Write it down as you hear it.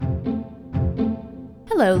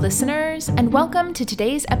Hello, listeners, and welcome to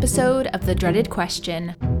today's episode of The Dreaded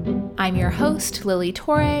Question. I'm your host, Lily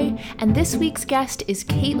Torre, and this week's guest is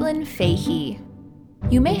Caitlin Fahey.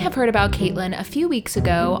 You may have heard about Caitlin a few weeks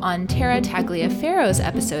ago on Tara Tagliaferro's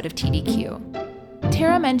episode of TDQ.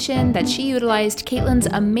 Tara mentioned that she utilized Caitlin's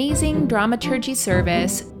amazing dramaturgy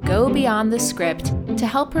service, Go Beyond the Script, to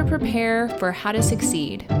help her prepare for How to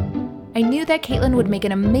Succeed. I knew that Caitlin would make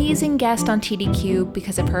an amazing guest on TDQ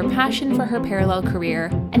because of her passion for her parallel career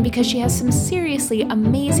and because she has some seriously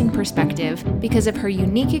amazing perspective because of her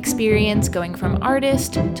unique experience going from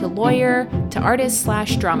artist to lawyer to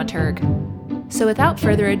artist/dramaturg. So without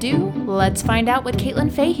further ado, let's find out what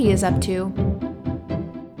Caitlin Fahey is up to.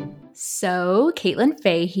 So, Caitlin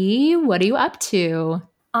Fahey, what are you up to?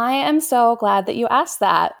 I am so glad that you asked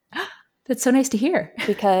that. That's so nice to hear.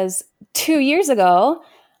 Because 2 years ago,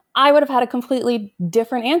 I would have had a completely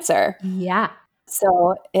different answer. Yeah.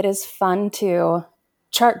 So it is fun to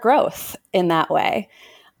chart growth in that way.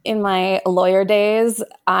 In my lawyer days,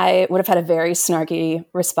 I would have had a very snarky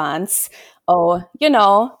response. Oh,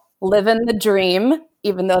 living the dream,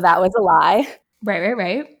 even though that was a lie.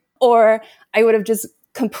 Right. Or I would have just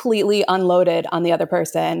completely unloaded on the other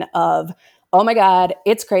person of, oh my God,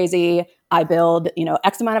 it's crazy. I build,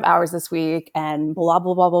 X amount of hours this week and blah,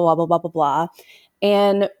 blah, blah, blah, blah, blah, blah, blah.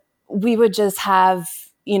 And we would just have,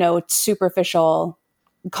 superficial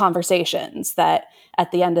conversations that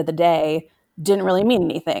at the end of the day didn't really mean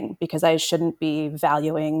anything because I shouldn't be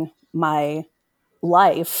valuing my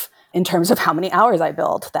life in terms of how many hours I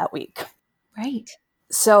build that week. Right.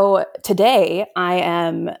 So today I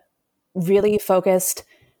am really focused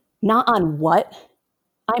not on what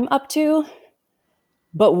I'm up to,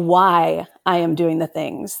 but why I am doing the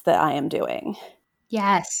things that I am doing.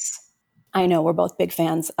 Yes. I know we're both big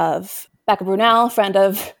fans of Becca Brunel, friend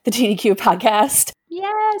of the TDQ podcast.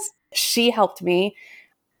 Yes. She helped me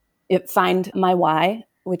find my why,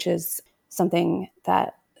 which is something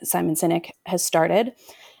that Simon Sinek has started.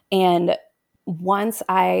 And once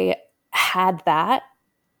I had that,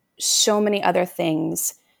 so many other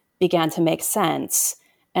things began to make sense.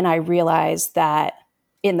 And I realized that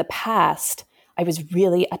in the past, I was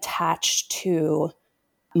really attached to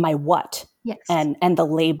my what. Yes. and the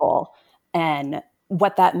label and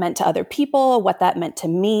what that meant to other people, what that meant to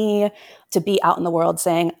me, to be out in the world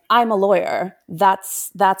saying, I'm a lawyer.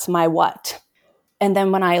 That's my what. And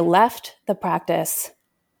then when I left the practice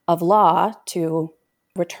of law to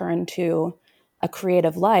return to a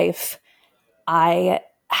creative life, I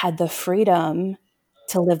had the freedom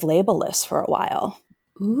to live labelless for a while.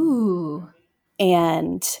 Ooh.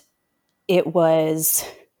 And it was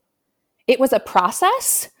a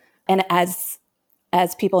process. And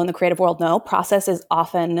as people in the creative world know, process is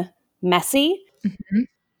often messy.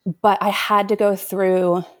 Mm-hmm. But I had to go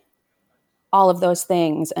through all of those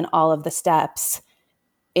things and all of the steps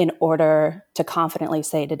in order to confidently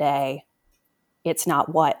say today, it's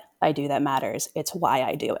not what I do that matters. It's why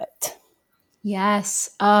I do it.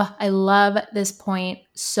 Yes. I love this point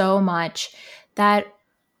so much that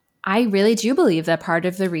I really do believe that part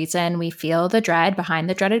of the reason we feel the dread behind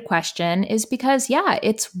the dreaded question is because,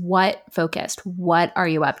 it's what focused. What are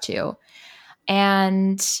you up to?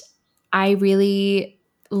 And I really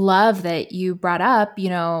love that you brought up,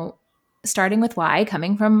 starting with why,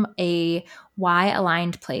 coming from a why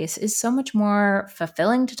aligned place is so much more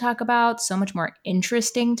fulfilling to talk about, so much more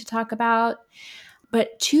interesting to talk about.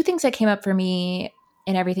 But two things that came up for me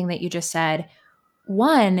in everything that you just said.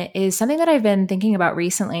 One is something that I've been thinking about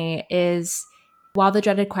recently is while the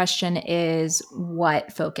dreaded question is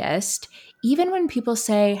what focused, even when people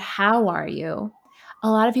say, how are you? A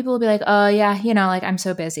lot of people will be like, oh yeah, I'm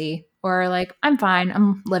so busy, or like, I'm fine,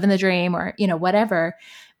 I'm living the dream, or, whatever.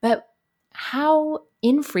 But how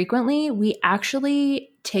infrequently we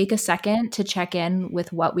actually take a second to check in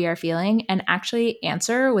with what we are feeling and actually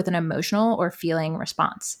answer with an emotional or feeling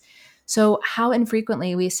response. So how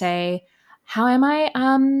infrequently we say, how am I?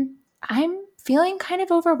 I'm feeling kind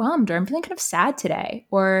of overwhelmed, or I'm feeling kind of sad today,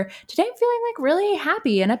 or today I'm feeling like really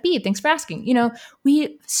happy and upbeat. Thanks for asking.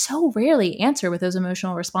 We so rarely answer with those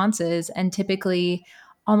emotional responses and typically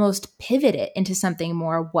almost pivot it into something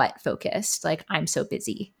more what focused, like I'm so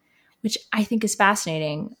busy, which I think is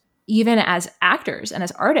fascinating. Even as actors and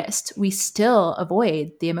as artists, we still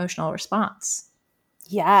avoid the emotional response.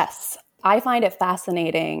 Yes. I find it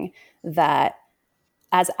fascinating that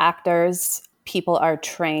as actors, people are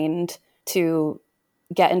trained to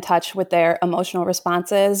get in touch with their emotional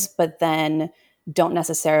responses, but then don't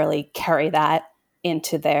necessarily carry that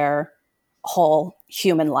into their whole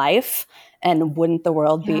human life. And wouldn't the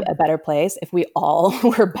world be a better place if we all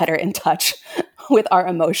were better in touch with our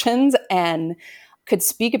emotions? And could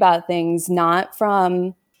speak about things not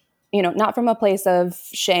from, not from a place of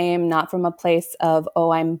shame, not from a place of,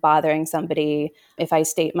 oh, I'm bothering somebody if I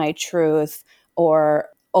state my truth or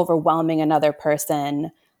overwhelming another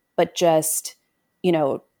person, but just, you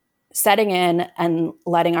know, setting in and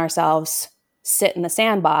letting ourselves sit in the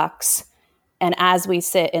sandbox. And as we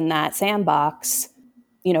sit in that sandbox,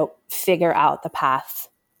 figure out the path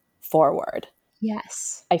forward.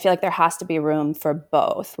 Yes. I feel like there has to be room for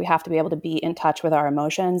both. We have to be able to be in touch with our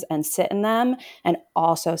emotions and sit in them, and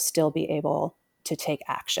also still be able to take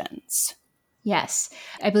actions. Yes.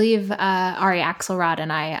 I believe Ari Axelrod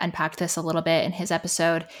and I unpacked this a little bit in his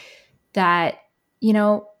episode that, you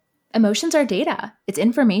know, emotions are data. It's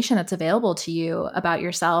information that's available to you about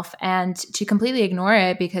yourself. And to completely ignore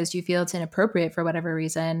it because you feel it's inappropriate for whatever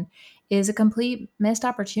reason is a complete missed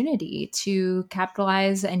opportunity to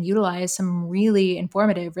capitalize and utilize some really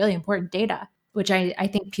informative, really important data, which I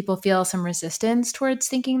think people feel some resistance towards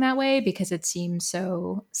thinking that way because it seems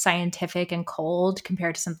so scientific and cold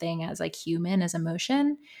compared to something as like human as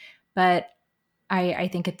emotion. But I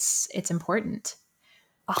think it's important.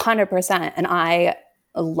 100%. And I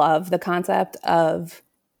love the concept of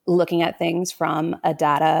looking at things from a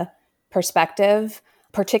data perspective,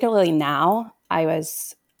 particularly now.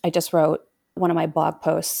 I just wrote one of my blog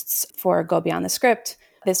posts for Go Beyond the Script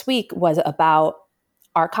this week was about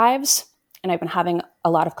archives. And I've been having a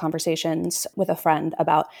lot of conversations with a friend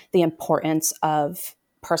about the importance of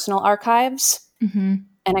personal archives. Mm-hmm.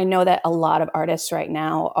 And I know that a lot of artists right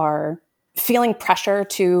now are feeling pressure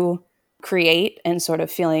to create and sort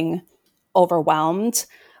of feeling overwhelmed.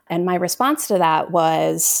 And my response to that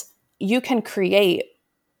was, you can create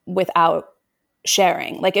without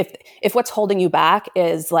sharing. Like if what's holding you back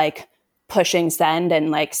is like pushing send and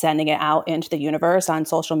like sending it out into the universe on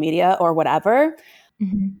social media or whatever,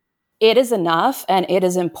 Mm-hmm. it is enough and it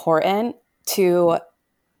is important to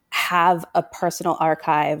have a personal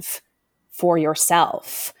archive for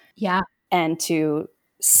yourself. Yeah. And to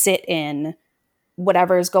sit in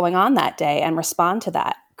whatever is going on that day and respond to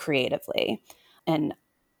that creatively. And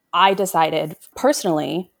I decided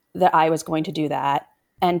personally that I was going to do that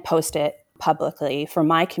and post it publicly for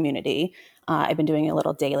my community. I've been doing a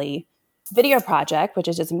little daily video project, which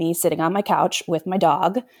is just me sitting on my couch with my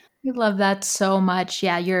dog. We love that so much.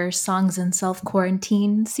 Yeah, your Songs in Self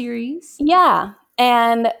Quarantine series. Yeah.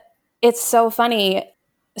 And it's so funny.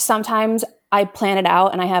 Sometimes I plan it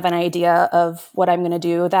out and I have an idea of what I'm going to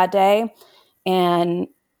do that day. And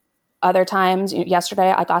other times,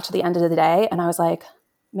 yesterday, I got to the end of the day and I was like,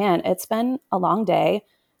 man, it's been a long day.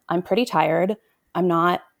 I'm pretty tired.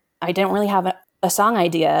 I didn't really have a song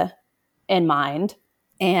idea in mind.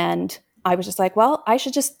 And I was just like, well, I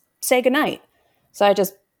should just say goodnight. So I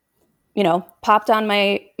just, popped on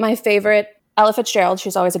my favorite Ella Fitzgerald.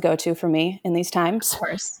 She's always a go-to for me in these times. Of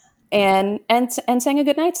course. And sang a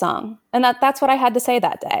goodnight song. And that's what I had to say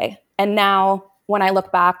that day. And now when I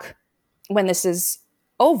look back, when this is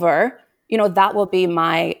over, that will be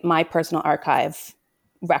my personal archive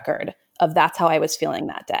record of that's how I was feeling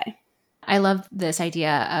that day. I love this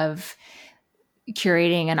idea of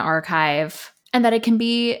curating an archive and that it can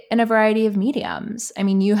be in a variety of mediums. I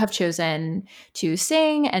mean, you have chosen to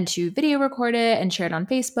sing and to video record it and share it on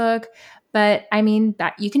Facebook, but I mean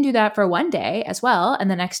that you can do that for one day as well, and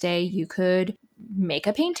the next day you could make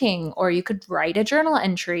a painting or you could write a journal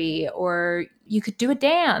entry or you could do a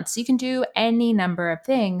dance. You can do any number of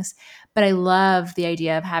things, but I love the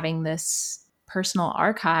idea of having this personal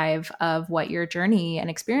archive of what your journey and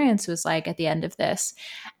experience was like at the end of this.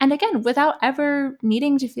 And again, without ever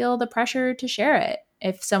needing to feel the pressure to share it.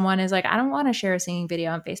 If someone is like, I don't want to share a singing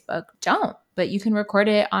video on Facebook, don't. But you can record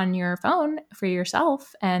it on your phone for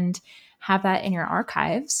yourself and have that in your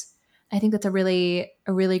archives. I think that's a really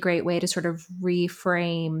great way to sort of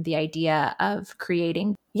reframe the idea of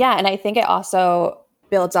creating. Yeah, and I think it also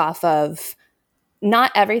builds off of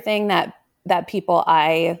not everything that people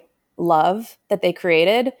I love that they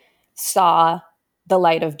created saw the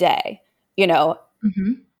light of day.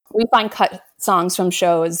 Mm-hmm. We find cut songs from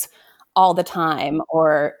shows all the time,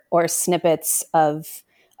 or snippets of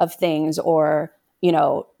things, or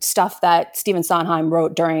stuff that Stephen Sondheim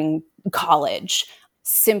wrote during college,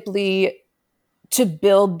 simply to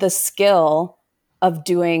build the skill of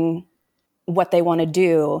doing what they want to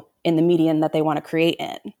do in the medium that they want to create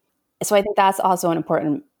in. So I think that's also an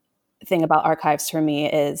important thing about archives for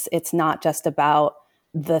me, is it's not just about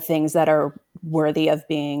the things that are worthy of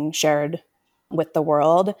being shared with the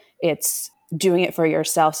world. It's doing it for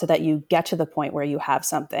yourself so that you get to the point where you have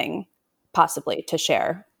something possibly to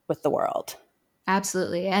share with the world.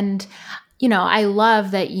 Absolutely. And, I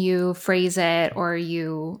love that you phrase it or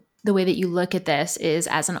you the way that you look at this is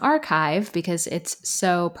as an archive because it's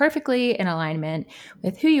so perfectly in alignment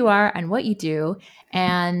with who you are and what you do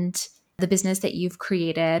and the business that you've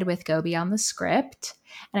created with Go Beyond the Script.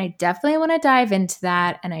 And I definitely want to dive into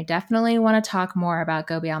that. And I definitely want to talk more about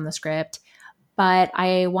Go Beyond the Script. But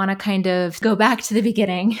I want to kind of go back to the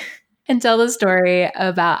beginning and tell the story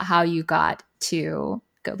about how you got to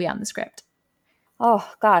Go Beyond the Script. Oh,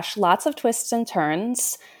 gosh, lots of twists and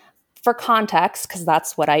turns. For context, because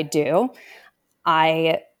that's what I do,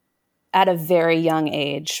 I, at a very young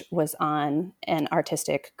age, was on an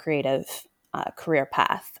artistic, creative career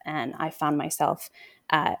path. And I found myself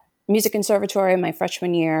at music conservatory my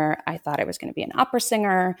freshman year. I thought I was going to be an opera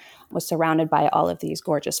singer, was surrounded by all of these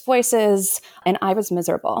gorgeous voices, and I was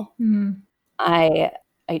miserable. Mm. I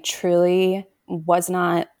truly was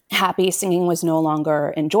not happy. Singing was no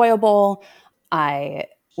longer enjoyable. I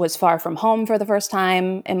was far from home for the first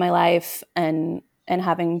time in my life and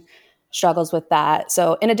having struggles with that.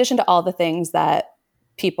 So in addition to all the things that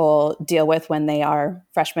people deal with when they are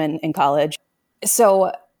freshmen in college.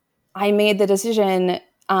 So I made the decision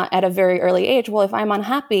at a very early age, well, if I'm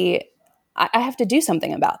unhappy, I have to do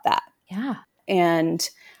something about that. Yeah. And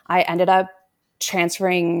I ended up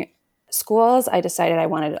transferring schools. I decided I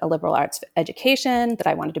wanted a liberal arts education, that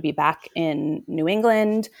I wanted to be back in New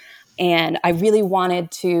England. And I really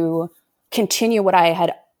wanted to continue what I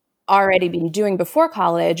had already been doing before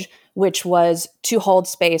college, which was to hold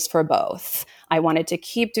space for both. I wanted to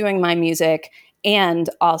keep doing my music and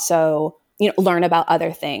also, learn about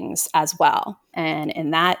other things as well. And in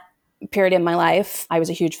that period in my life, I was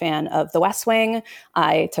a huge fan of The West Wing.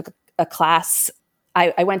 I took a class.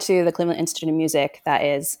 I went to the Cleveland Institute of Music that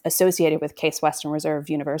is associated with Case Western Reserve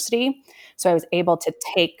University. So I was able to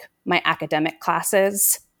take my academic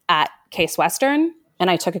classes at Case Western, and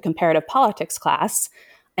I took a comparative politics class.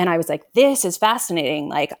 And I was like, this is fascinating.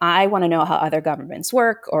 Like, I want to know how other governments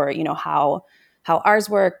work, or, how ours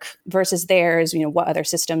work versus theirs, what other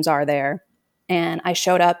systems are there. And I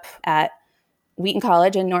showed up at Wheaton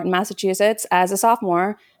College in Norton, Massachusetts as a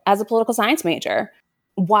sophomore as a political science major,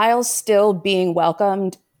 while still being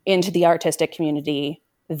welcomed into the artistic community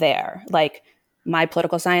there. Like, my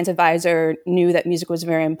political science advisor knew that music was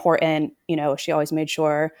very important. She always made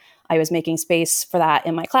sure I was making space for that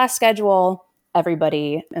in my class schedule.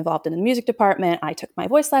 Everybody involved in the music department, I took my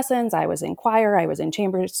voice lessons. I was in choir, I was in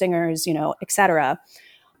chamber singers, et cetera.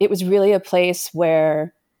 It was really a place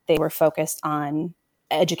where they were focused on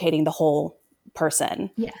educating the whole person.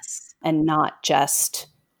 Yes. And not just,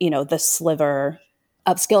 the sliver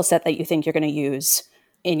of skill set that you think you're going to use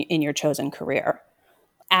in your chosen career.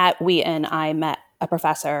 At Wheaton, I met a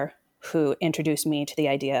professor who introduced me to the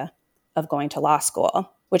idea of going to law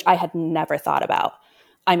school, which I had never thought about.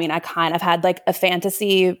 I mean, I kind of had like a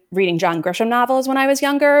fantasy reading John Grisham novels when I was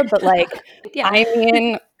younger, but Yeah. I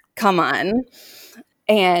mean, come on.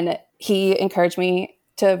 And he encouraged me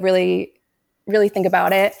to really, really think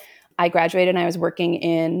about it. I graduated and I was working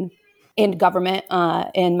in government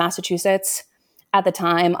in Massachusetts. At the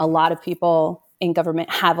time, a lot of people in government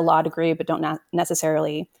have a law degree but don't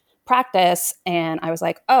necessarily practice. And I was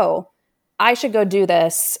like, oh, I should go do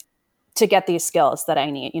this to get these skills that I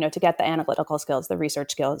need, to get the analytical skills, the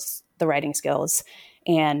research skills, the writing skills.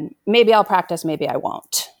 And maybe I'll practice, maybe I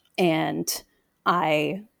won't. And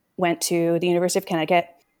I went to the University of Connecticut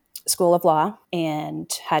School of Law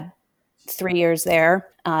and had 3 years there.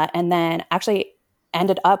 And then actually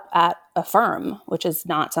ended up at a firm, which is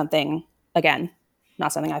not something I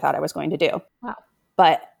thought I was going to do. Wow.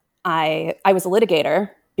 But I was a litigator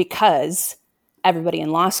because everybody in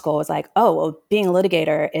law school was like, oh, well, being a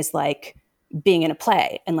litigator is like being in a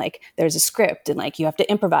play, and like there's a script, and like you have to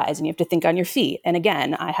improvise and you have to think on your feet. And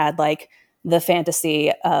again, I had like the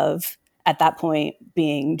fantasy of, at that point,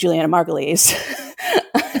 being Juliana Margulies.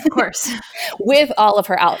 Of course. With all of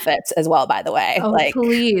her outfits as well, by the way. Oh,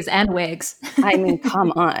 please. And wigs. I mean,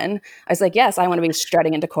 come on. I was like, yes, I want to be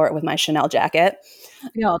strutting into court with my Chanel jacket.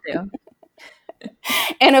 We all do.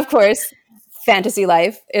 And of course, fantasy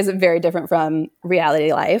life is very different from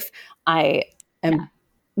reality life. I am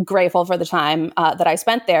grateful for the time that I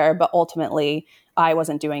spent there, but ultimately I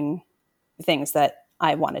wasn't doing things that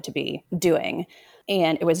I wanted to be doing.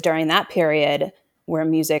 And it was during that period where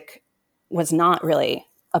music was not really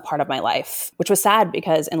a part of my life, which was sad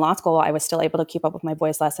because in law school, I was still able to keep up with my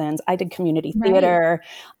voice lessons. I did community theater.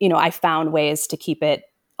 I found ways to keep it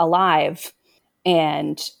alive.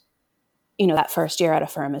 And, that first year at a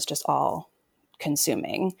firm is just all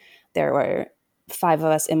consuming. There were 5 of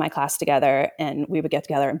us in my class together, and we would get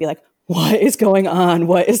together and be like, what is going on?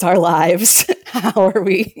 What is our lives? How are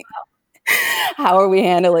we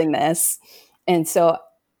handling this? And so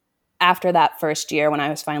after that first year, when I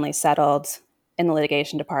was finally settled in the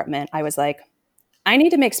litigation department, I was like, I need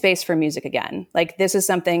to make space for music again. Like, this is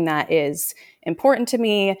something that is important to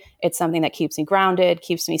me. It's something that keeps me grounded,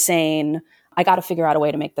 keeps me sane. I got to figure out a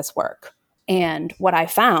way to make this work. And what I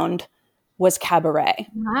found was cabaret,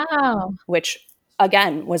 Wow. which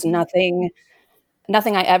again was nothing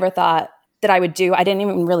I ever thought that I would do. I didn't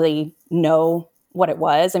even really know what it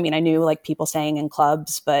was. I mean, I knew like people sang in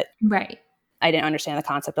clubs, but Right. I didn't understand the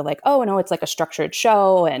concept of like, oh no, it's like a structured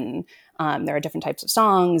show and there are different types of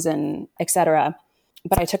songs and etc.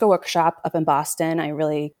 But I took a workshop up in Boston. I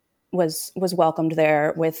really was welcomed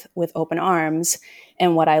there with open arms.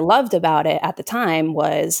 And what I loved about it at the time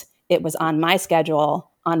was it was on my schedule,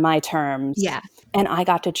 on my terms, Yeah. and I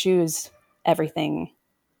got to choose everything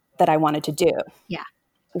that I wanted to do, Yeah.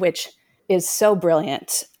 which is so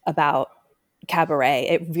brilliant about cabaret.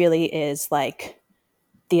 It really is like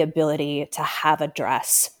the ability to have a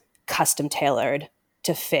dress custom tailored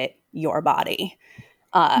to fit your body.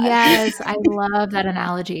 Yes, I love that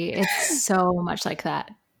analogy. It's so much like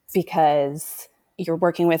that. Because you're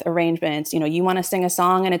working with arrangements. You want to sing a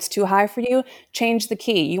song and it's too high for you, change the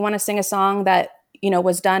key. You want to sing a song that,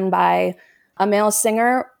 was done by a male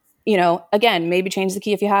singer, again, maybe change the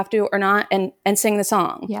key if you have to or not, and sing the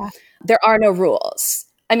song. Yeah. There are no rules.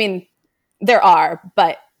 I mean, there are,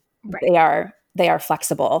 but Right. they are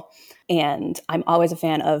flexible. And I'm always a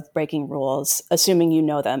fan of breaking rules, assuming you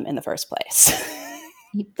know them in the first place.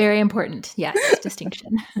 Very important. Yes,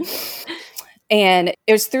 distinction. And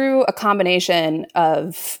it was through a combination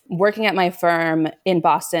of working at my firm in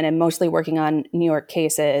Boston and mostly working on New York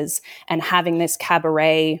cases and having this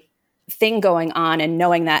cabaret thing going on and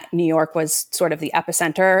knowing that New York was sort of the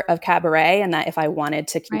epicenter of cabaret and that if I wanted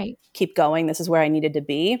to Right. keep going, this is where I needed to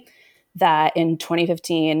be, that in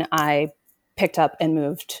 2015, I picked up and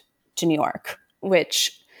moved to New York,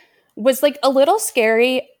 which was like a little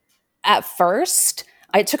scary at first.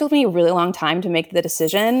 It took me a really long time to make the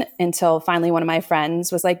decision until finally one of my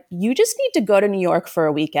friends was like, you just need to go to New York for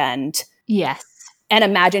a weekend Yes. and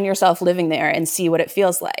imagine yourself living there and see what it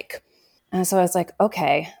feels like. And so I was like,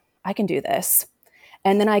 okay, I can do this.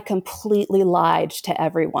 And then I completely lied to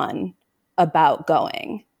everyone about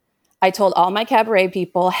going. I told all my cabaret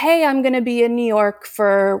people, hey, I'm going to be in New York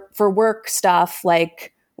for work stuff.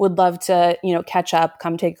 Like, would love to, catch up,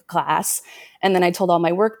 come take a class. And then I told all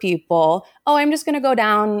my work people, oh, I'm just going to go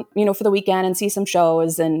down, for the weekend and see some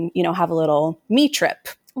shows and, have a little me trip.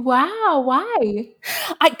 Wow. Why?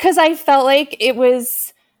 Because I felt like it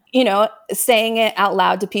was, saying it out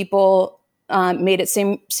loud to people made it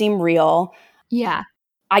seem real. Yeah.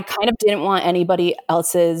 I kind of didn't want anybody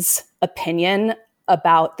else's opinion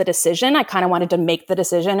about the decision. I kind of wanted to make the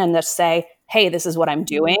decision and just say, hey, this is what I'm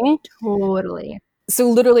doing. Totally. So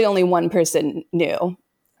literally only one person knew.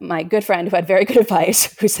 My good friend who had very good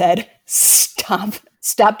advice, who said,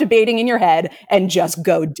 stop debating in your head and just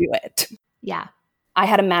go do it. Yeah. I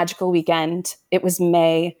had a magical weekend. It was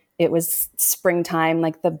May. It was springtime,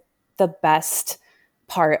 like the best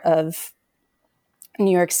part of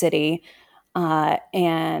New York City.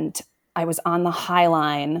 And I was on the High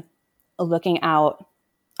Line looking out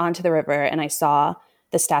onto the river and I saw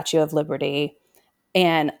the Statue of Liberty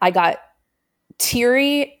and I got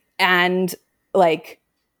teary and like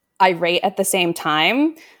irate at the same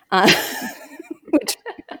time, which,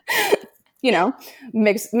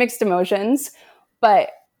 mixed emotions.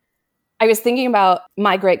 But I was thinking about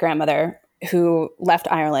my great grandmother who left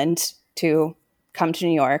Ireland to come to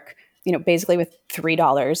New York, basically with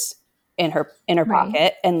 $3 in her Right.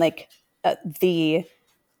 pocket, and like the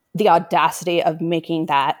audacity of making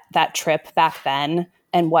that trip back then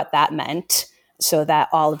and what that meant, so that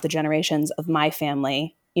all of the generations of my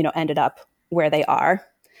family, ended up where they are.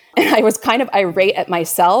 And I was kind of irate at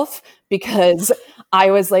myself because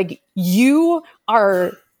I was like, you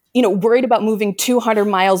are, worried about moving 200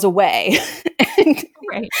 miles away. And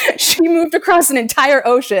Right. she moved across an entire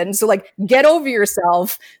ocean. So like, get over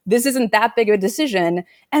yourself. This isn't that big of a decision.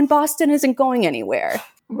 And Boston isn't going anywhere.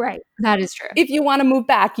 Right. That is true. If you want to move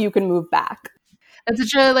back, you can move back. That's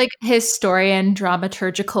such a like historian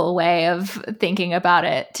dramaturgical way of thinking about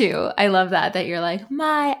it too. I love that you're like,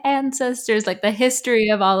 my ancestors, like the history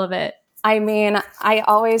of all of it. I mean, I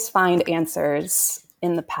always find answers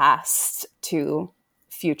in the past to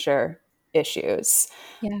future issues.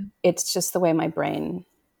 Yeah. It's just the way my brain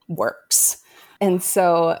works. And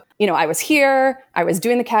so, I was here, I was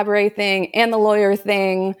doing the cabaret thing and the lawyer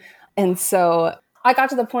thing. And so I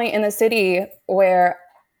got to the point in the city where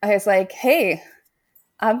I was like, hey,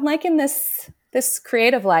 I'm liking this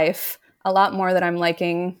creative life a lot more than I'm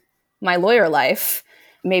liking my lawyer life.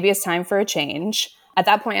 Maybe it's time for a change. At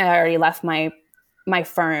that point, I already left my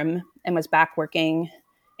firm and was back working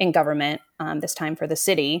in government, this time for the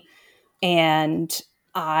city. And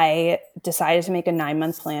I decided to make a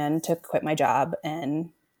 9-month plan to quit my job and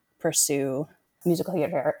pursue musical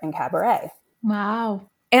theater and cabaret. Wow.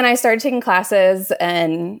 And I started taking classes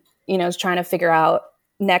and, was trying to figure out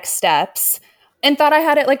next steps and thought I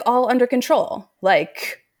had it like all under control.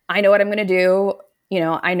 Like, I know what I'm going to do.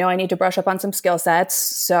 I know I need to brush up on some skill sets.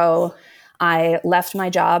 So I left my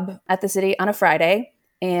job at the city on a Friday.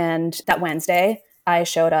 And that Wednesday, I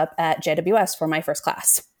showed up at JWS for my first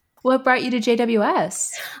class. What brought you to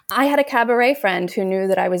JWS? I had a cabaret friend who knew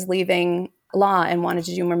that I was leaving law and wanted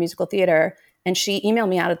to do more musical theater. And she emailed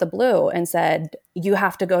me out of the blue and said, "You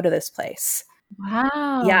have to go to this place."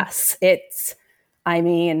 Wow. Yes,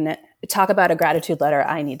 talk about a gratitude letter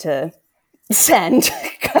I need to send,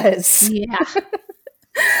 because Yeah.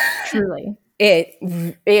 Truly.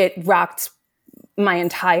 it rocked my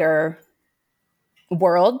entire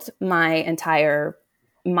world, my entire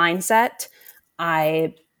mindset.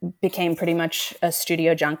 I became pretty much a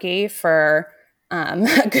studio junkie for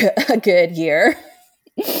a good year.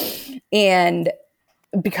 And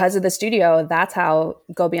because of the studio, that's how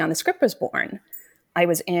Go Beyond the Script was born. I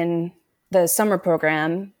was in the summer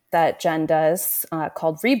program that Jen does,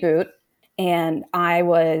 called Reboot. And I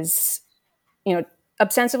was,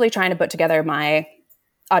 ostensibly trying to put together my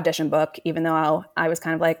audition book, even though I was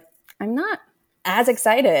kind of like, I'm not as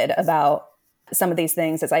excited about some of these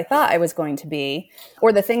things as I thought I was going to be,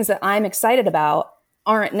 or the things that I'm excited about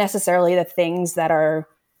aren't necessarily the things that are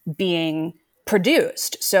being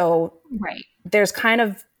produced. So Right. there's kind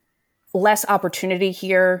of less opportunity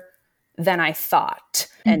here than I thought.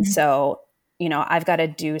 Mm-hmm. And so, I've got to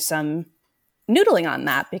do some noodling on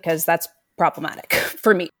that, because that's problematic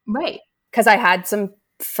for me. Right. Because I had some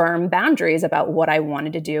firm boundaries about what I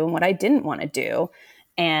wanted to do and what I didn't want to do.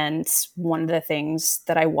 And one of the things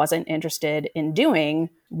that I wasn't interested in doing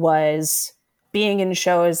was being in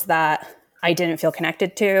shows that I didn't feel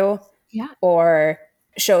connected to, or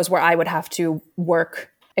shows where I would have to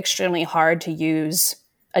work extremely hard to use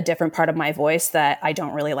a different part of my voice that I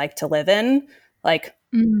don't really like to live in. Like,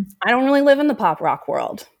 I don't really live in the pop rock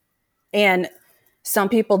world. And some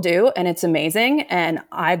people do, and it's amazing. And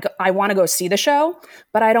I want to go see the show,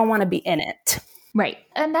 but I don't want to be in it. Right.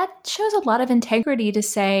 And that shows a lot of integrity to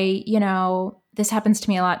say, this happens to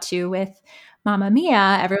me a lot too with Mamma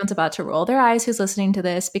Mia. Everyone's about to roll their eyes who's listening to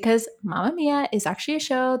this, because Mamma Mia is actually a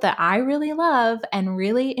show that I really love and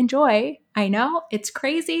really enjoy. I know it's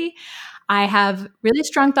crazy. I have really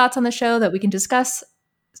strong thoughts on the show that we can discuss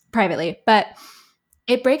privately, but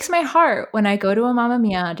it breaks my heart when I go to a Mamma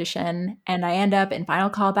Mia audition and I end up in final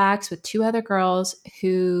callbacks with 2 other girls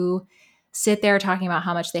who sit there talking about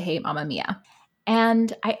how much they hate Mamma Mia.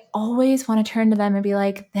 And I always want to turn to them and be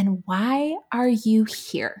like, then why are you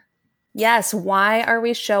here? Yes. Why are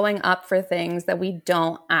we showing up for things that we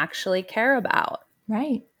don't actually care about?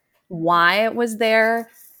 Right. Why was there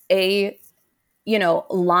a,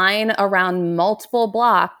 line around multiple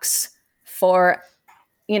blocks for,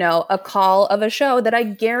 a call of a show that I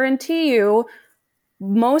guarantee you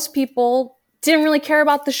most people didn't really care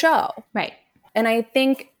about the show? Right. And I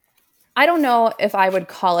don't know if I would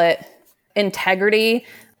call it integrity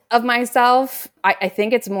of myself. I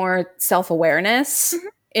think it's more self-awareness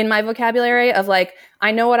in my vocabulary of like,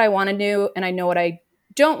 I know what I want to do and I know what I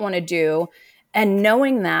don't want to do. And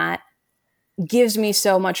knowing that gives me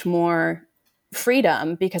so much more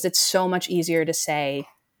freedom, because it's so much easier to say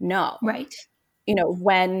no. Right.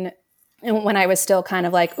 When I was still kind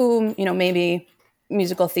of like, maybe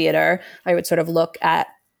musical theater, I would sort of look at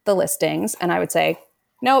the listings and I would say,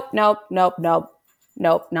 nope, not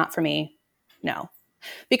for me. No.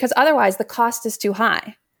 Because otherwise the cost is too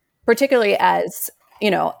high, particularly as,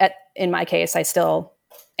 in my case, I still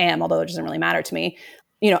am, although it doesn't really matter to me,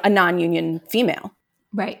 a non-union female.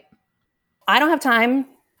 Right. I don't have time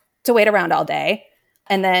to wait around all day.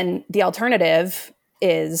 And then the alternative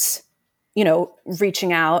is,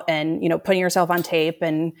 reaching out and, putting yourself on tape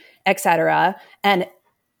and et cetera. And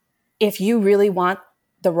if you really want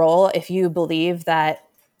the role, if you believe that,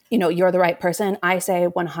 you're the right person, I say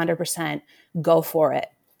 100% go for it.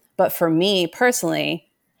 But for me personally,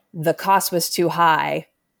 the cost was too high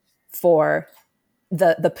for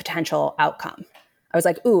the potential outcome. I was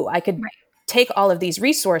like, I could take all of these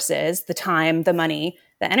resources, the time, the money,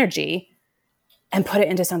 the energy, and put it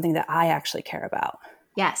into something that I actually care about.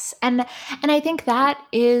 Yes. And I think that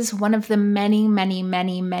is one of the many, many,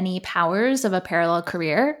 many, many powers of a parallel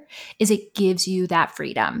career, is it gives you that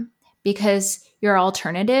freedom, because your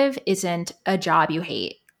alternative isn't a job you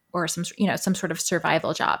hate or some sort of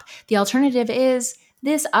survival job. The alternative is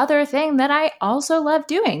this other thing that I also love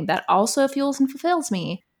doing that also fuels and fulfills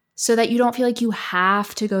me, so that you don't feel like you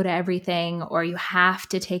have to go to everything or you have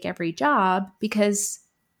to take every job, because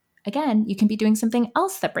again, you can be doing something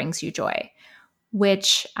else that brings you joy,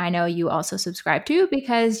 which I know you also subscribe to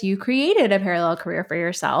because you created a parallel career for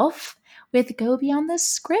yourself with Go Beyond the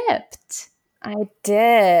Script. I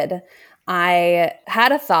did. I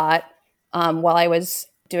had a thought while I was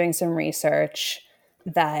doing some research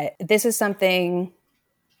that this is something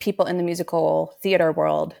people in the musical theater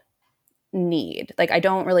world need. Like, I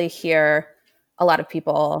don't really hear a lot of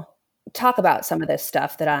people talk about some of this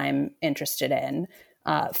stuff that I'm interested in.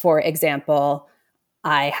 For example,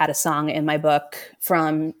 I had a song in my book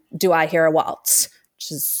from Do I Hear a Waltz,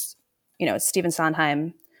 which is, Stephen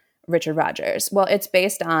Sondheim, Richard Rodgers. Well, it's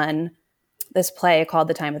based on this play called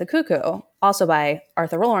The Time of the Cuckoo, also by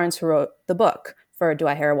Arthur Lawrence, who wrote the book for Do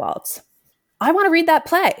I Hear a Waltz. I want to read that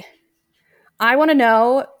play. I want to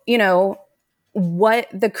know, what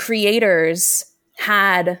the creators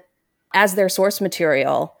had as their source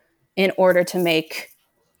material in order to make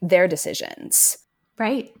their decisions.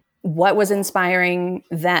 Right. What was inspiring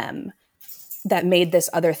them that made this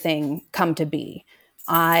other thing come to be?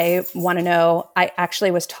 I want to know. I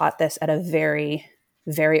actually was taught this at a very,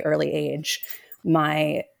 very early age.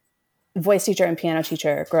 My voice teacher and piano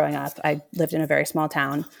teacher growing up, I lived in a very small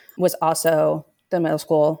town, was also the middle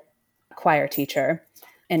school choir teacher.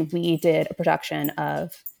 And we did a production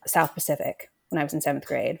of South Pacific when I was in 7th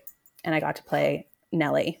grade. And I got to play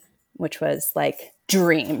Nellie, which was like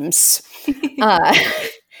dreams.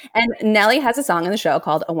 And Nellie has a song in the show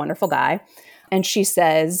called A Wonderful Guy. And she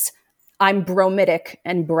says, I'm bromidic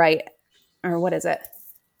and bright. Or what is it?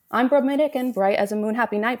 I'm bromidic and bright as a moon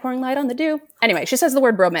happy night pouring light on the dew. Anyway, she says the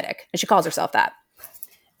word bromidic and she calls herself that.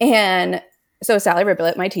 And so Sally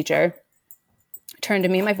Riblett, my teacher, turned to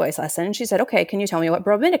me in my voice lesson and she said, okay, can you tell me what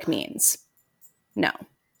bromidic means? No,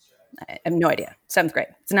 I have no idea. 7th grade.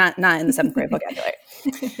 It's not in the 7th grade vocabulary.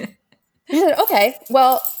 She said, okay,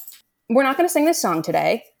 well, we're not going to sing this song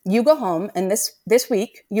today. You go home and this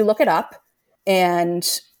week you look it up. And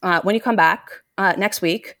when you come back next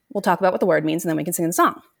week, we'll talk about what the word means and then we can sing the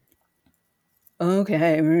song.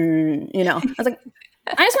 Okay. I was like,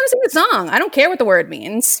 I just want to sing the song. I don't care what the word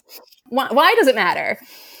means. Why does it matter?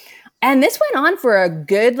 And this went on for a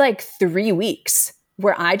good 3 weeks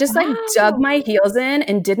where I just dug my heels in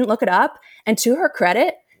and didn't look it up. And to her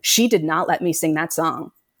credit, she did not let me sing that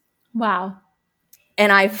song. Wow.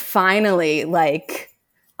 And I finally,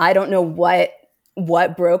 I don't know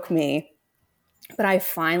what broke me, but I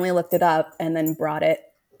finally looked it up and then brought it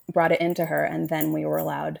into her. And then we were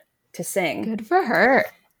allowed to sing. Good for her.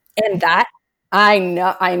 And that, I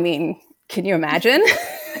know, I mean, can you imagine?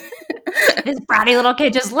 This bratty little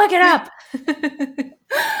kid, just look it up.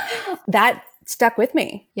 That stuck with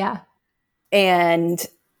me. Yeah. And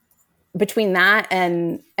between that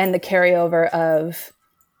and the carryover of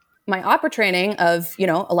my opera training of, a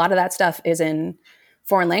lot of that stuff is in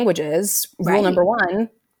foreign languages. Right. Rule number 1,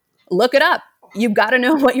 look it up. You've got to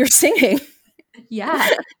know what you're singing. Yeah.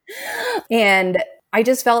 And I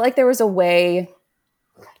just felt like there was a way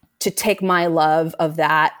to take my love of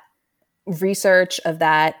that research, of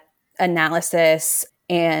that analysis,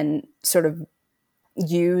 and sort of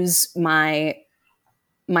use my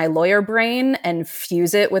lawyer brain and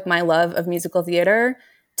fuse it with my love of musical theater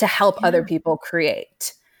to help other people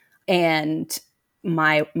create. And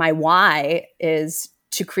my why is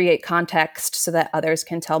to create context so that others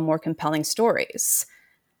can tell more compelling stories.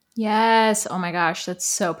 Yes. Oh my gosh, that's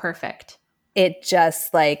so perfect. It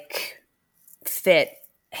just fit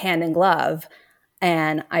hand in glove.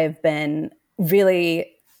 And I've been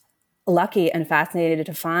really lucky and fascinated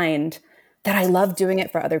to find that I love doing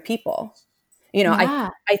it for other people. I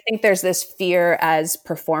think there's this fear as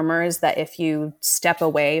performers that if you step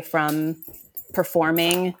away from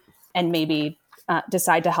performing and maybe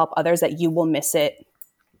decide to help others, that you will miss it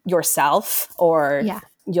yourself, or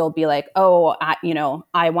you'll be like, oh,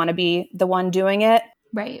 I want to be the one doing it.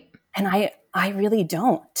 Right. And I really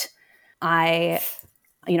don't. I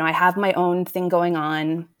have my own thing going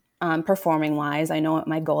on performing wise. I know what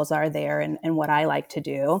my goals are there and what I like to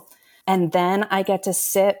do. And then I get to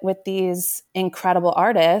sit with these incredible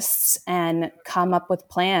artists and come up with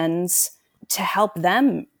plans to help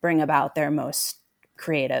them bring about their most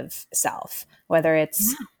creative self, whether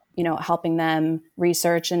it's, helping them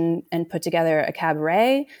research and put together a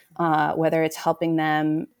cabaret, whether it's helping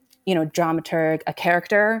them, dramaturg a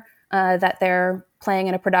character that they're playing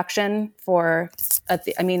in a production for,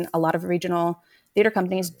 a lot of regional theater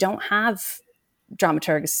companies don't have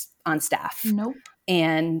dramaturgs on staff. Nope.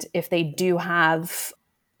 And if they do have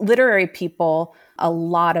literary people, a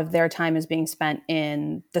lot of their time is being spent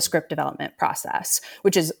in the script development process,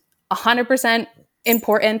 which is 100%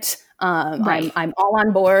 important. Right. I'm all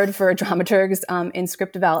on board for dramaturgs in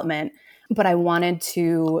script development, but I wanted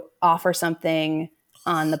to offer something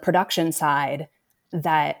on the production side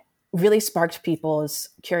that really sparked people's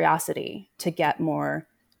curiosity to get more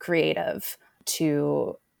creative,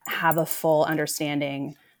 to have a full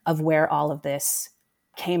understanding of where all of this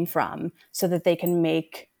came from so that they can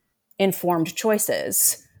make informed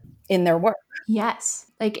choices in their work. Yes.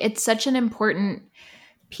 Like it's such an important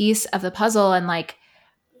piece of the puzzle. And like,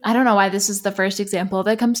 I don't know why this is the first example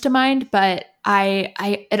that comes to mind, but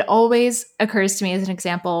it always occurs to me as an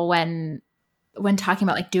example when talking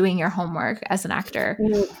about like doing your homework as an actor.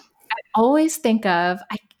 Always think of,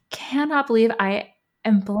 I cannot believe I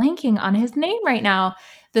am blanking on his name right now,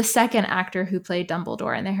 the second actor who played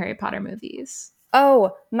Dumbledore in the Harry Potter movies.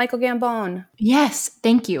 Oh, Michael Gambon. Yes,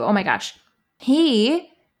 thank you. Oh my gosh. He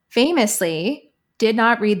famously did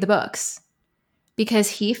not read the books because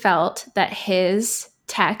he felt that his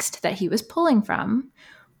text that he was pulling from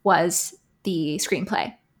was the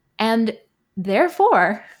screenplay. And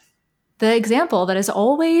therefore, the example that is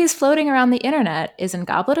always floating around the internet is in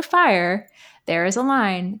Goblet of Fire. There is a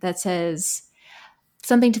line that says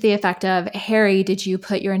something to the effect of, Harry, did you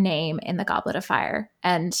put your name in the Goblet of Fire?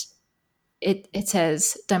 And it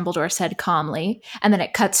says Dumbledore said calmly, and then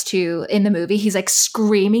it cuts to in the movie he's like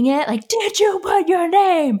screaming it like, did you put your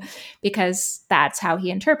name? Because that's how he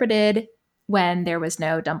interpreted when there was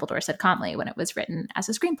no Dumbledore said calmly when it was written as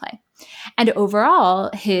a screenplay. And overall,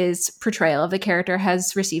 his portrayal of the character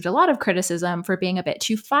has received a lot of criticism for being a bit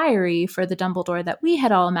too fiery for the Dumbledore that we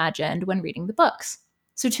had all imagined when reading the books.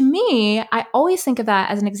 So to me, I always think of that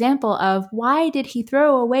as an example of, why did he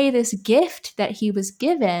throw away this gift that he was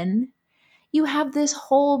given? You have this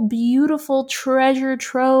whole beautiful treasure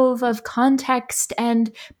trove of context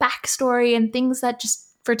and backstory and things that just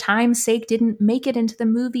for time's sake didn't make it into the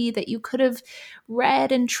movie that you could have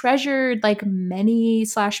read and treasured like many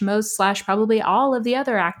slash most slash probably all of the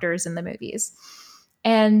other actors in the movies.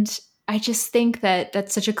 And I just think that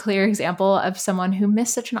that's such a clear example of someone who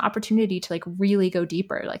missed such an opportunity to like really go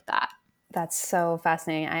deeper like that. That's so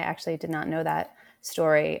fascinating. I actually did not know that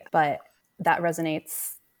story, but that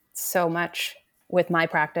resonates so much with my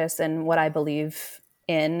practice and what I believe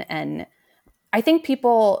in. And I think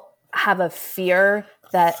people have a fear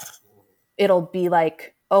that it'll be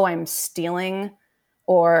like, oh, I'm stealing,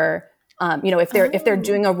 or if they're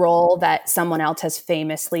doing a role that someone else has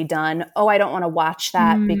famously done, oh, I don't want to watch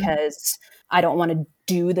that because I don't want to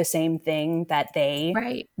do the same thing that they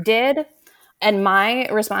Right. did. And my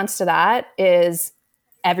response to that is,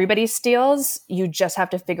 everybody steals. You just have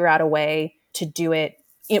to figure out a way to do it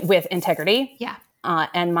with integrity. Yeah.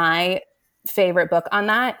 And my favorite book on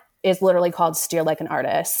that is literally called Steal Like an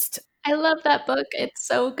Artist. I love that book. It's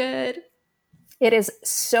so good. It is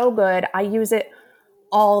so good. I use it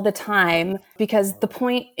all the time because the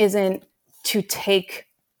point isn't to take,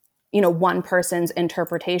 one person's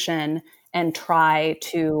interpretation and try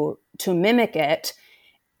to mimic it.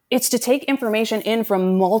 It's to take information in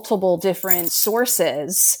from multiple different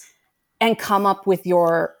sources and come up with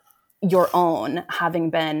your own, having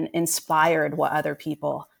been inspired what other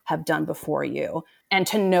people have done before you, and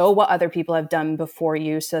to know what other people have done before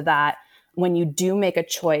you, so that when you do make a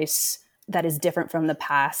choice that is different from the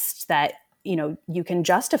past, that you can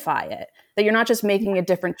justify it, that you're not just making a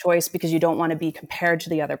different choice because you don't want to be compared to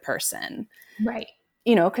the other person. Right.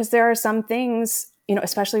 Because there are some things,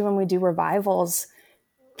 especially when we do revivals,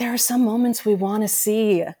 there are some moments we want to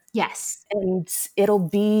see. Yes. And it'll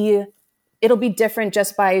be different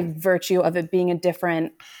just by virtue of it being a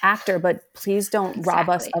different actor, but please don't rob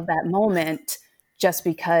us of that moment just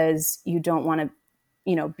because you don't want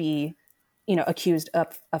to, be, accused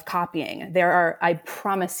of copying. I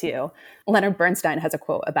promise you, Leonard Bernstein has a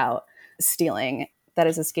quote about stealing that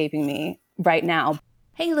is escaping me right now.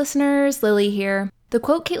 Hey listeners, Lily here. The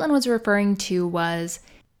quote Caitlin was referring to was,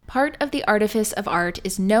 part of the artifice of art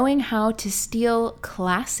is knowing how to steal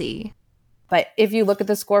classy. But if you look at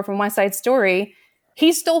the score from West Side Story,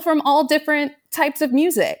 he stole from all different types of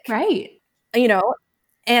music. Right.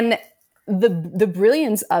 And the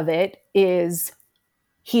brilliance of it is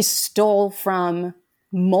he stole from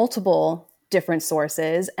multiple different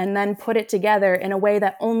sources and then put it together in a way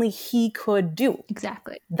that only he could do.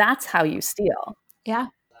 Exactly. That's how you steal. Yeah.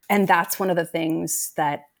 And that's one of the things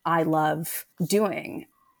that I love doing.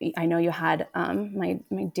 I know you had my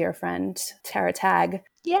dear friend Tara Tagg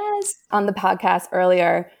on the podcast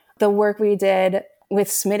earlier. The work we did with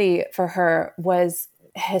Smitty for her was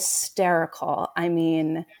hysterical. I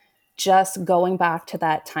mean, just going back to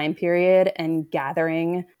that time period and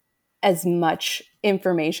gathering as much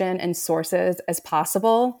information and sources as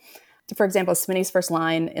possible. For example, Smitty's first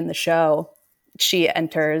line in the show, she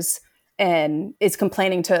enters and is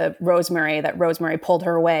complaining to Rosemary that Rosemary pulled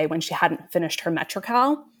her away when she hadn't finished her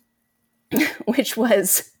Metrocal, which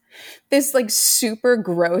was this like super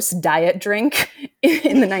gross diet drink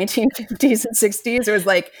in the 1950s and 60s. It was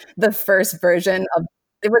like the first version of,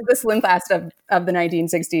 it was the Slim Fast of the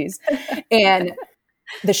 1960s. And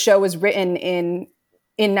the show was written in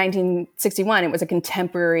 1961. It was a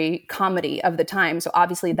contemporary comedy of the time. So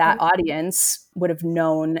obviously that audience would have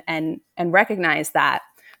known and recognized that.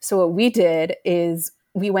 So what we did is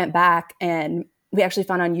we went back and we actually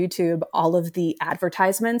found on YouTube all of the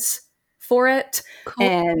advertisements for it, Cool.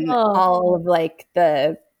 and all of like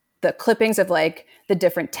the clippings of like the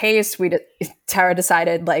different tastes. Tara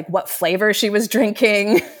decided like what flavor she was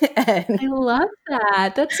drinking and I love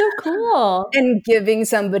that. That's so cool. and giving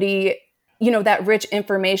somebody, you know, that rich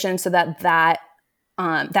information so that that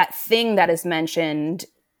thing that is mentioned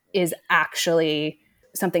is actually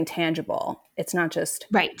something tangible. It's not just,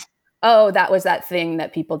 Right. oh, that was that thing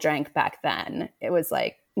that people drank back then. It was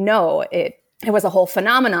like, no, it was a whole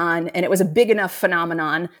phenomenon, and it was a big enough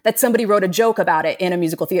phenomenon that somebody wrote a joke about it in a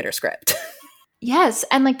musical theater script. Yes.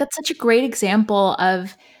 And like that's such a great example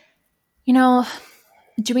of, you know,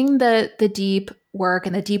 doing the deep work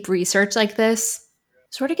and the deep research like this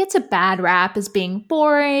sort of gets a bad rap as being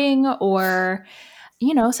boring or,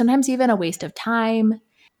 you know, sometimes even a waste of time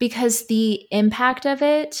because the impact of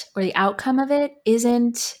it or the outcome of it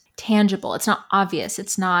isn't tangible. It's not obvious.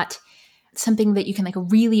 It's not something that you can like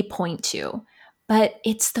really point to. But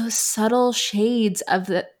it's those subtle shades of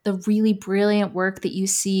the really brilliant work that you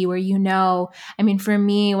see where you know, I mean, for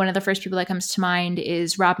me, one of the first people that comes to mind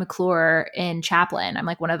is Rob McClure in Chaplin. I'm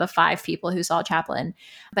like one of the 5 people who saw Chaplin.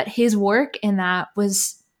 But his work in that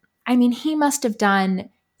was, I mean, he must have done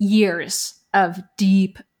years of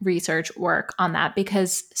deep research work on that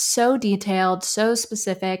because so detailed, so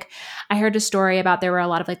specific. I heard a story about there were a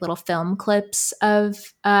lot of like little film clips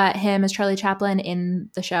of him as Charlie Chaplin in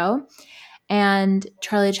the show. And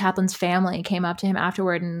Charlie Chaplin's family came up to him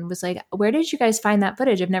afterward and was like, "Where did you guys find that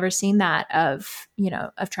footage? I've never seen that of, you know,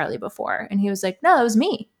 of Charlie before." And he was like, "No, it was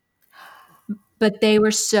me." But they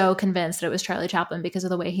were so convinced that it was Charlie Chaplin because of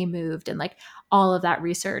the way he moved and like all of that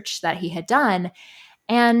research that he had done.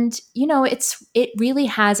 And, you know, it really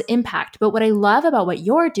has impact. But what I love about what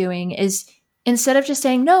you're doing is instead of just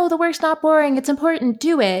saying, no, the work's not boring, it's important,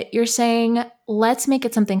 do it, you're saying, let's make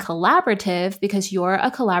it something collaborative because you're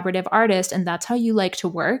a collaborative artist and that's how you like to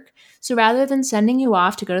work. So rather than sending you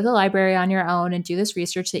off to go to the library on your own and do this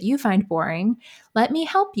research that you find boring, let me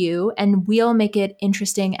help you and we'll make it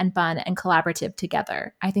interesting and fun and collaborative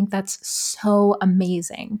together. I think that's so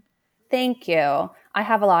amazing. Thank you. I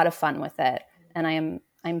have a lot of fun with it, and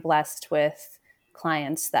I'm blessed with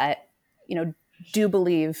clients that, you know, do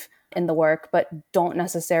believe in the work but don't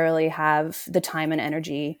necessarily have the time and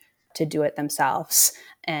energy to do it themselves.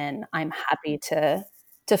 And I'm happy to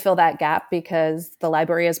fill that gap because the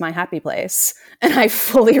library is my happy place. And I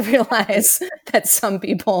fully realize that some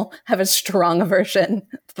people have a strong aversion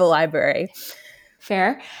to the library.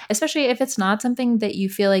 Fair, especially if it's not something that you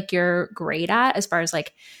feel like you're great at as far as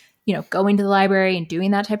like, you know, going to the library and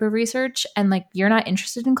doing that type of research and like you're not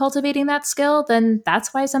interested in cultivating that skill, then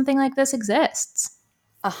that's why something like this exists.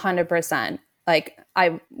 100%. Like,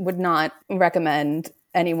 I would not recommend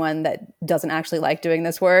anyone that doesn't actually like doing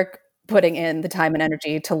this work putting in the time and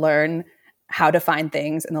energy to learn how to find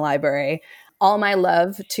things in the library. All my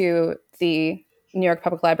love to the New York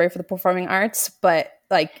Public Library for the Performing Arts, but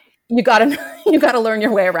like you gotta learn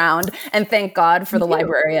your way around. And thank God for the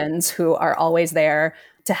librarians who are always there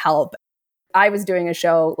to help. I was doing a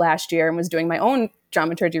show last year and was doing my own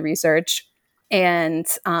dramaturgy research, and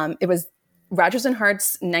it was Rodgers and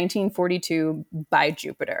Hart's 1942 By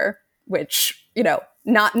Jupiter, which, you know,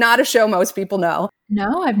 not a show most people know.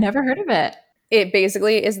 No, I've never heard of it. It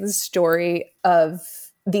basically is the story of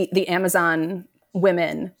the Amazon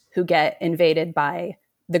women who get invaded by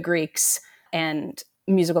the Greeks, and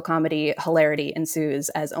musical comedy hilarity ensues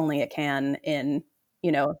as only it can in,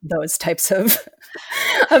 you know, those types of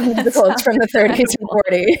musicals from the 30s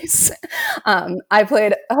and 40s. I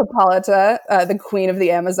played Hippolyta, the queen of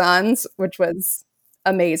the Amazons, which was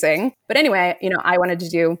amazing. But anyway, you know, I wanted to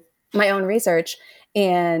do my own research,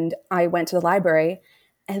 and I went to the library,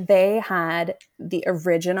 and they had the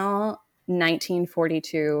original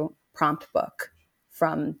 1942 prompt book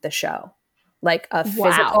from the show, like a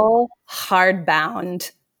physical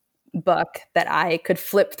hardbound book that I could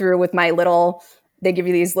flip through with my little they give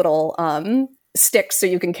you these little sticks so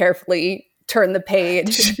you can carefully turn the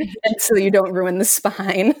page and so you don't ruin the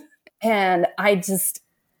spine. And I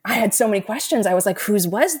had so many questions. I was like, whose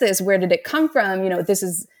was this? Where did it come from? This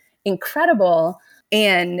is incredible.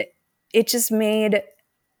 And it just made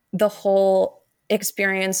the whole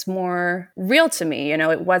experience more real to me.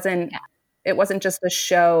 It wasn't just a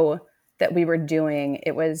show that we were doing.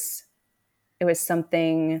 It was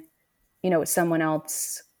something, someone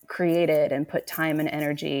else created and put time and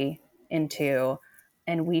energy into,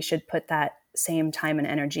 and we should put that same time and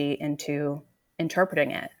energy into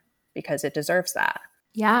interpreting it because it deserves that.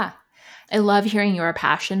 Yeah. I love hearing your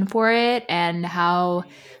passion for it and how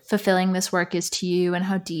fulfilling this work is to you and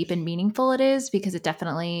how deep and meaningful it is, because it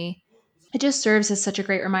just serves as such a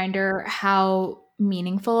great reminder how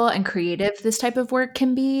meaningful and creative this type of work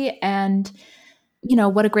can be, and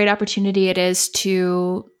what a great opportunity it is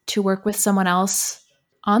to work with someone else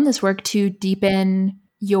on this work to deepen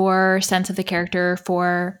your sense of the character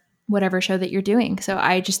for whatever show that you're doing. So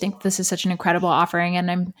I just think this is such an incredible offering,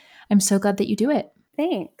 and I'm so glad that you do it.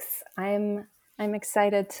 Thanks. I'm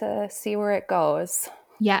excited to see where it goes.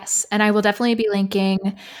 Yes. And I will definitely be linking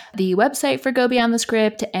the website for Go Beyond the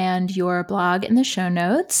Script and your blog in the show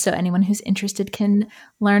notes, so anyone who's interested can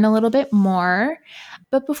learn a little bit more.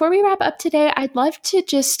 But before we wrap up today, I'd love to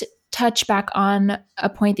just touch back on a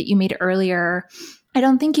point that you made earlier. I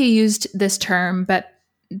don't think you used this term, but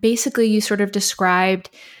basically you sort of described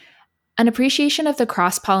an appreciation of the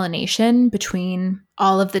cross-pollination between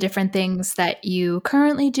all of the different things that you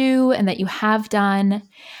currently do and that you have done.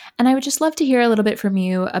 And I would just love to hear a little bit from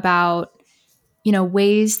you about,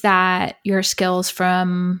 ways that your skills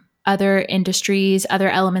from other industries, other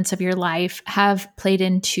elements of your life have played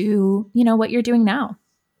into, what you're doing now.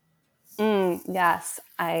 Yes,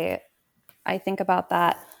 I think about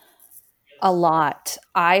that a lot.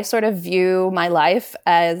 I sort of view my life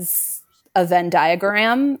as a Venn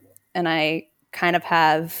diagram, and I kind of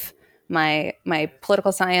have my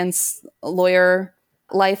political science lawyer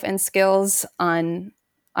life and skills on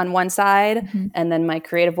one side, Mm-hmm. and then my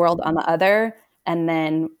creative world on the other. And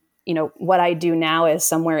then, what I do now is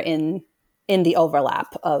somewhere in the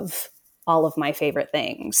overlap of all of my favorite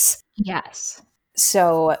things. Yes.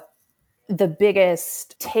 So the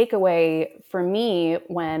biggest takeaway for me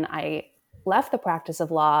when I left the practice of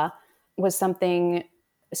law was something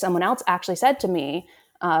someone else actually said to me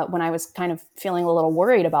when I was kind of feeling a little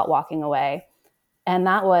worried about walking away. And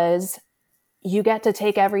that was, you get to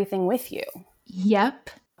take everything with you. Yep.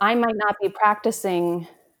 I might not be practicing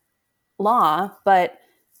law, but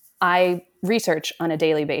I research on a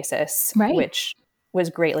daily basis, Right. which was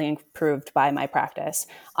greatly improved by my practice.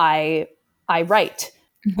 I write,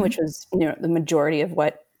 Mm-hmm. which was the majority of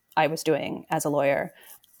what I was doing as a lawyer.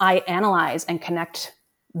 I analyze and connect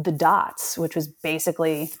the dots, which was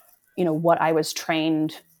basically what I was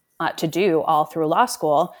trained to do all through law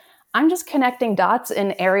school. I'm just connecting dots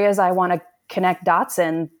in areas I want to connect dots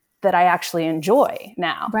in that I actually enjoy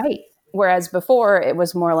now. Right. Whereas before it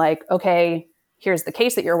was more like, okay, here's the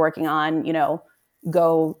case that you're working on,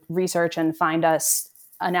 go research and find us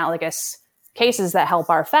analogous cases that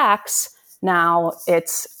help our facts. Now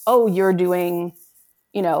it's, oh, you're doing,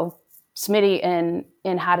 Smitty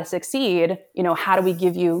in How to Succeed. How do we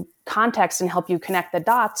give you context and help you connect the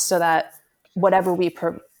dots so that whatever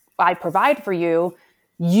I provide for you,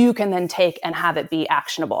 you can then take and have it be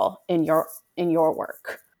actionable in your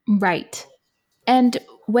work. Right. And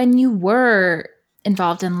when you were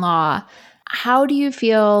involved in law, how do you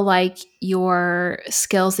feel like your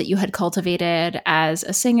skills that you had cultivated as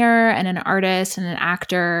a singer and an artist and an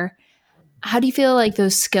actor, how do you feel like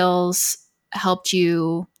those skills helped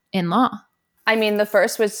you in law? I mean, the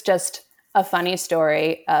first was just a funny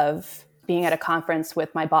story of being at a conference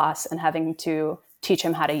with my boss and having to teach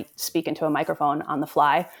him how to speak into a microphone on the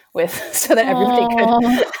fly with so that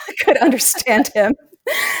everybody could understand him.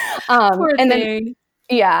 Poor And then, thing.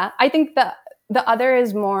 yeah, I think the other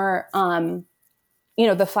is more,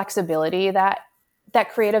 the flexibility that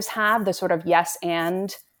creatives have, the sort of yes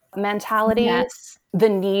and mentality, Yes. the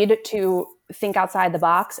need to think outside the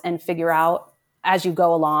box and figure out as you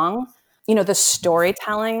go along, the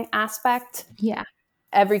storytelling aspect. Yeah.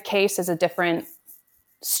 Every case is a different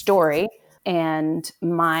story, and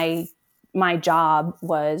my job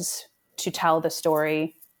was to tell the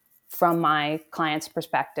story from my client's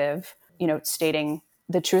perspective, stating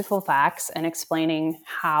the truthful facts and explaining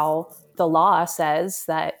how the law says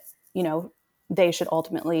that, they should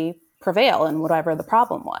ultimately prevail in whatever the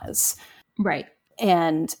problem was. Right.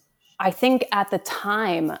 And I think at the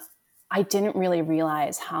time, I didn't really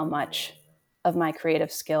realize how much of my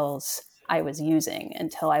creative skills I was using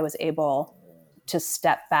until I was able to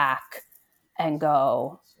step back and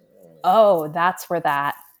go, oh, that's where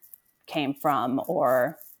that came from,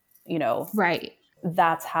 or, Right.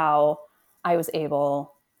 that's how I was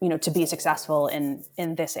able, to be successful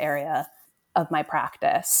in this area of my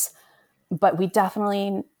practice. But we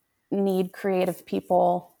definitely need creative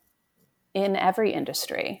people in every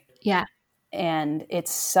industry. Yeah. And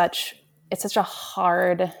it's such a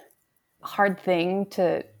hard thing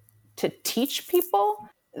to teach people,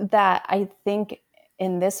 that I think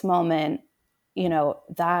in this moment,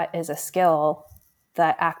 that is a skill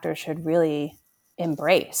that actors should really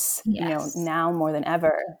embrace. Yes. Now more than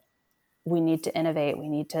ever, we need to innovate. We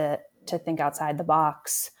need to think outside the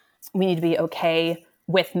box. We need to be okay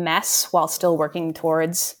with mess while still working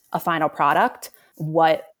towards a final product.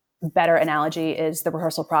 What better analogy is the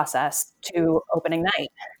rehearsal process to opening night?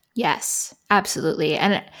 Yes, absolutely.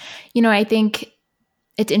 And, I think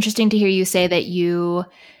it's interesting to hear you say that you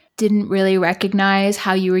didn't really recognize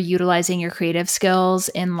how you were utilizing your creative skills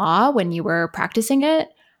in law when you were practicing it.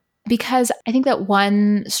 Because I think that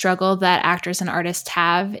one struggle that actors and artists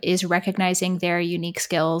have is recognizing their unique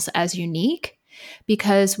skills as unique,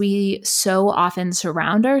 because we so often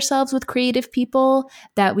surround ourselves with creative people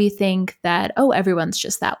that we think that, oh, everyone's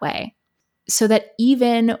just that way. So that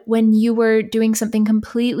even when you were doing something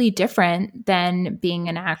completely different than being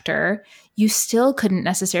an actor, you still couldn't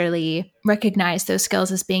necessarily recognize those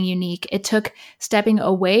skills as being unique. It took stepping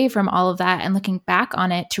away from all of that and looking back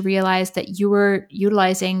on it to realize that you were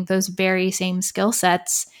utilizing those very same skill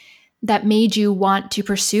sets that made you want to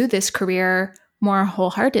pursue this career more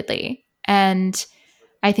wholeheartedly. And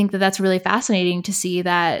I think that that's really fascinating to see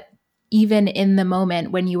that even in the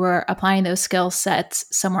moment when you were applying those skill sets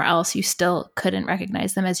somewhere else, you still couldn't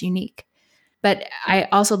recognize them as unique. But I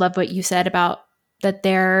also love what you said about that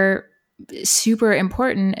they're super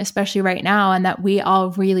important, especially right now, and that we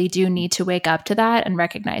all really do need to wake up to that and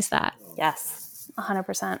recognize that. Yes,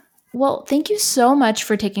 100%. Well, thank you so much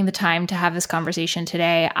for taking the time to have this conversation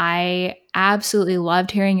today. I absolutely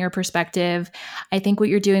loved hearing your perspective. I think what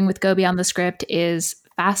you're doing with Go Beyond the Script is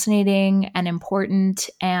fascinating and important.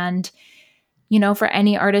 And, for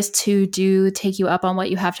any artists who do take you up on what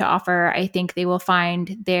you have to offer, I think they will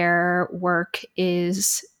find their work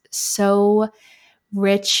is so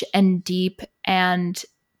rich and deep, and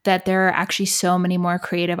that there are actually so many more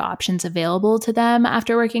creative options available to them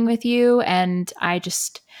after working with you. And I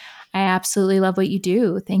absolutely love what you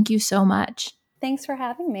do. Thank you so much. Thanks for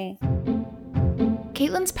having me.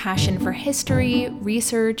 Caitlin's passion for history,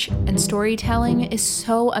 research, and storytelling is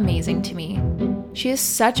so amazing to me. She is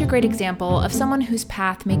such a great example of someone whose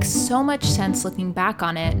path makes so much sense looking back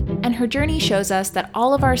on it, and her journey shows us that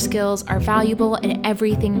all of our skills are valuable in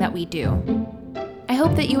everything that we do. I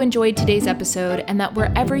hope that you enjoyed today's episode and that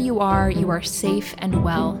wherever you are safe and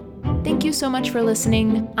well. Thank you so much for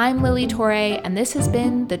listening. I'm Lily Torre, and this has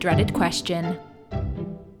been The Dreaded Question.